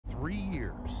3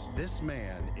 years, this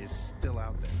man is still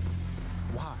out there.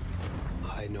 Why?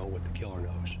 I know what the killer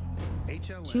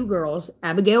knows. Two girls,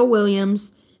 Abigail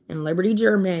Williams and Liberty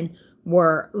German,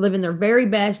 were living their very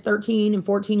best 13 and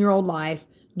 14-year-old life,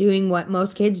 doing what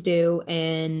most kids do,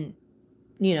 and,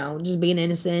 you know, just being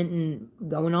innocent and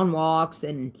going on walks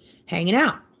and hanging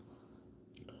out.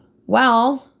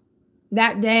 Well,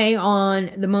 that day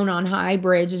on the Monon High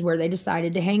Bridge is where they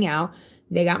decided to hang out.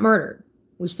 They got murdered.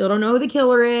 We still don't know who the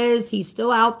killer is. He's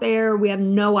still out there. We have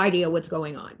no idea what's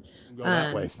going on. Go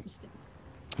that way.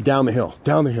 Down the hill.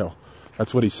 Down the hill.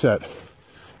 That's what he said.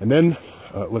 And then,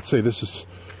 let's say this is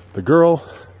the girl.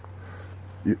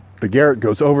 The Garrett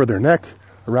goes over their neck,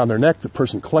 around their neck. The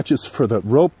person clutches for the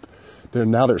rope.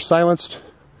 Now they're silenced.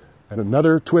 And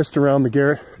another twist around the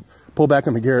Garrett. Pull back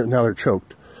on the Garrett. Now they're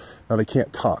choked. Now they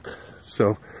can't talk.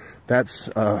 So that's...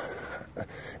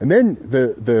 and then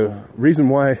the reason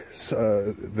why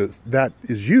that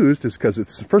is used is because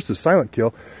it's first a silent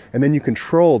kill, and then you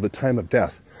control the time of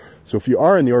death. So if you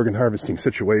are in the organ harvesting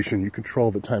situation, you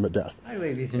control the time of death. Hi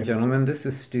ladies and gentlemen, this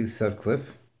is Stu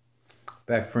Sutclif,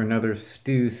 back for another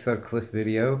Stu Sutclif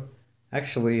video.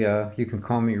 Actually, you can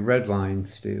call me Redline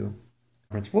Stu.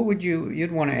 What would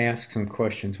you'd want to ask some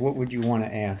questions. What would you want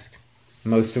to ask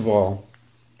most of all?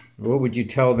 What would you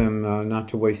tell them not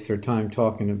to waste their time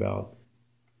talking about?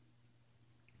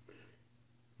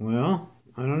 Well,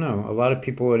 I don't know. A lot of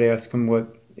people would ask them,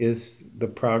 what is the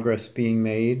progress being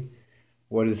made?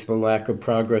 What is the lack of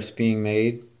progress being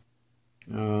made?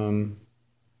 Don't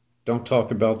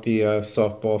talk about the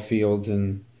softball fields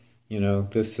and, you know,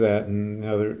 this, that, and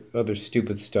other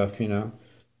stupid stuff, you know.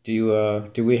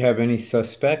 Do we have any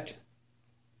suspect?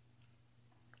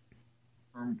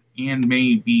 And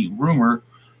maybe rumor,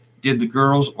 did the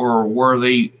girls, or were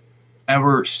they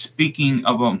ever speaking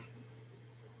of them,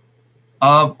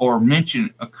 or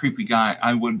mention a creepy guy?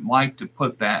 I would like to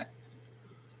put that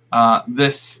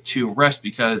this to rest,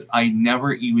 because I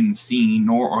never even seen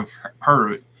nor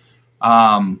heard it.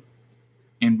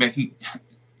 And Becky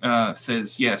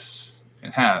says yes,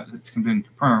 it has. It's been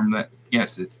confirmed that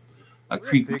yes, it's a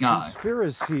creepy guy.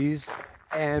 Conspiracies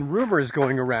and rumors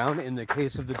going around in the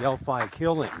case of the Delphi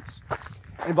killings.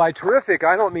 And by terrific,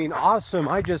 I don't mean awesome.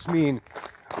 I just mean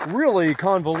really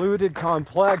convoluted,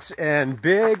 complex, and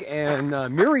big, and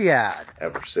myriad.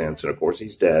 Ever since, and of course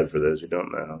he's dead for those who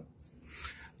don't know.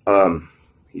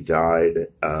 He died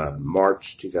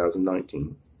March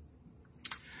 2019.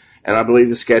 And I believe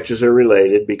the sketches are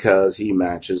related because he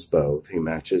matches both. He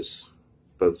matches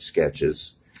both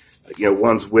sketches. You know,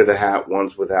 one's with a hat,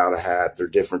 one's without a hat. They're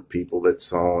different people that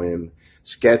saw him.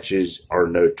 Sketches are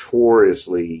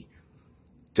notoriously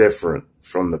different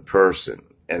from the person.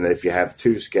 And if you have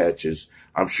two sketches,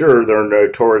 I'm sure they're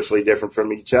notoriously different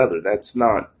from each other. That's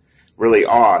not really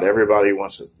odd. Everybody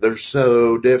wants to, they're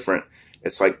so different.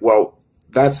 It's like, well,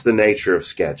 that's the nature of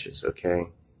sketches,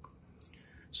 okay?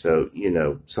 So, you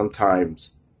know,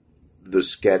 sometimes the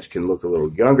sketch can look a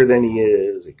little younger than he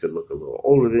is. It could look a little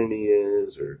older than he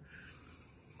is, or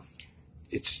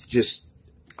it's just,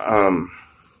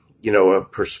 you know, a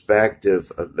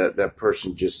perspective of that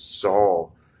person just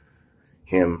saw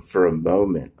him for a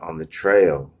moment on the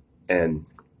trail. And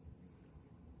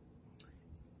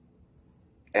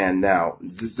now,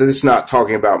 this is not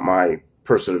talking about my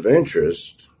person of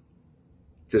interest.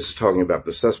 This is talking about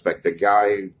the suspect. The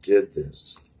guy who did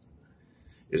this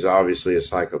is obviously a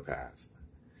psychopath.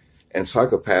 And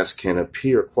psychopaths can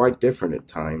appear quite different at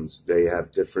times. They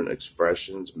have different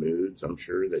expressions, moods. I'm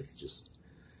sure that just,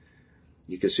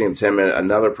 you could see him 10 minutes,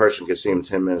 another person could see him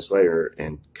 10 minutes later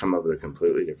and come up with a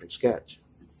completely different sketch.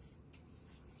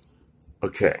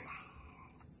 Okay.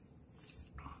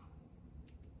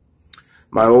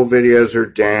 My old videos are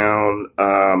down.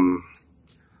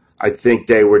 I think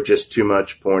they were just too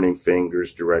much pointing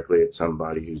fingers directly at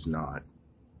somebody who's not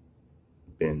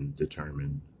been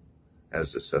determined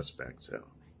as the suspect. So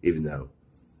even though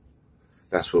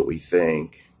that's what we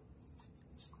think,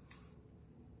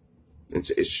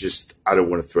 it's just, I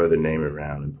don't want to throw the name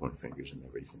around and point fingers and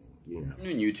everything, you know. Good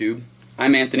afternoon, YouTube.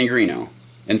 I'm Anthony Greeno.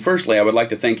 And firstly, I would like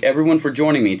to thank everyone for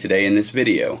joining me today in this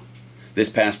video. This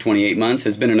past 28 months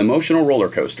has been an emotional roller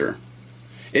coaster.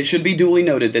 It should be duly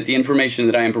noted that the information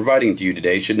that I am providing to you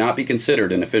today should not be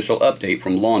considered an official update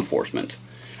from law enforcement.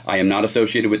 I am not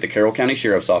associated with the Carroll County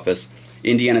Sheriff's Office,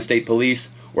 Indiana State Police,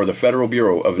 or the Federal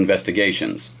Bureau of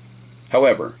Investigations.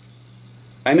 However,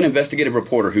 I am an investigative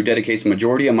reporter who dedicates the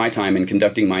majority of my time in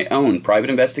conducting my own private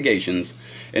investigations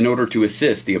in order to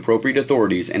assist the appropriate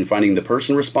authorities in finding the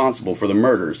person responsible for the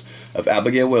murders of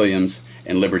Abigail Williams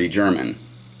and Liberty German.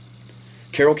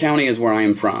 Carroll County is where I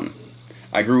am from.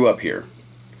 I grew up here.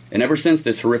 and ever since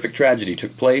this horrific tragedy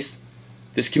took place,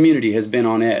 this community has been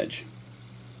on edge.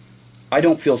 I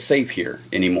don't feel safe here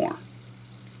anymore.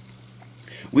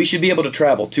 We should be able to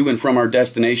travel to and from our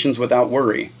destinations without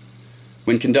worry.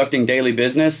 When conducting daily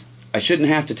business, I shouldn't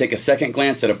have to take a second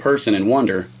glance at a person and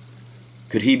wonder,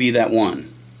 could he be that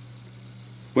one?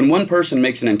 When one person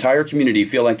makes an entire community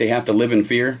feel like they have to live in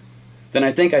fear, then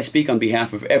I think I speak on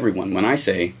behalf of everyone when I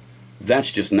say,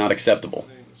 that's just not acceptable.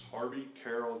 My name is Harvey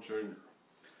Carroll Jr.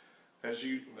 As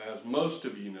most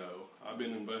of you know, I've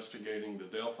been investigating the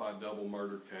Delphi double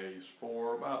murder case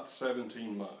for about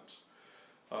 17 months.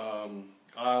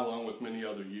 I, along with many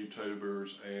other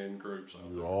YouTubers and groups out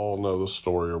there. You all know the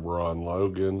story of Ron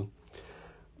Logan.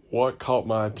 What caught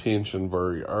my attention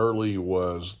very early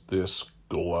was this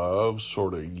glove,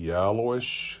 sort of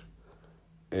yellowish,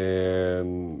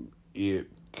 and it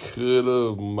could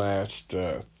have matched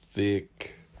a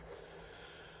thick,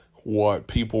 what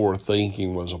people were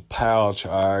thinking was a pouch.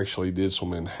 I actually did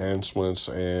some enhancements,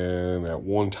 and at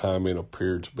one time it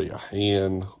appeared to be a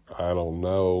hand. I don't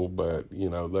know, but you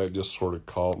know, that just sort of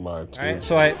caught my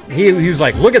attention. Right, so he was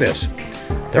like, look at this.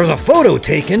 There's a photo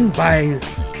taken by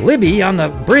Libby on the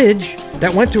bridge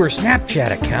that went to her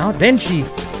Snapchat account. Then she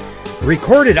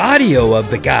recorded audio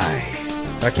of the guy.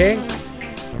 Okay?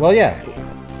 Well, yeah.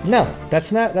 No,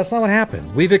 that's not what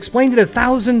happened. We've explained it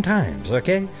 1,000 times,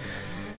 okay?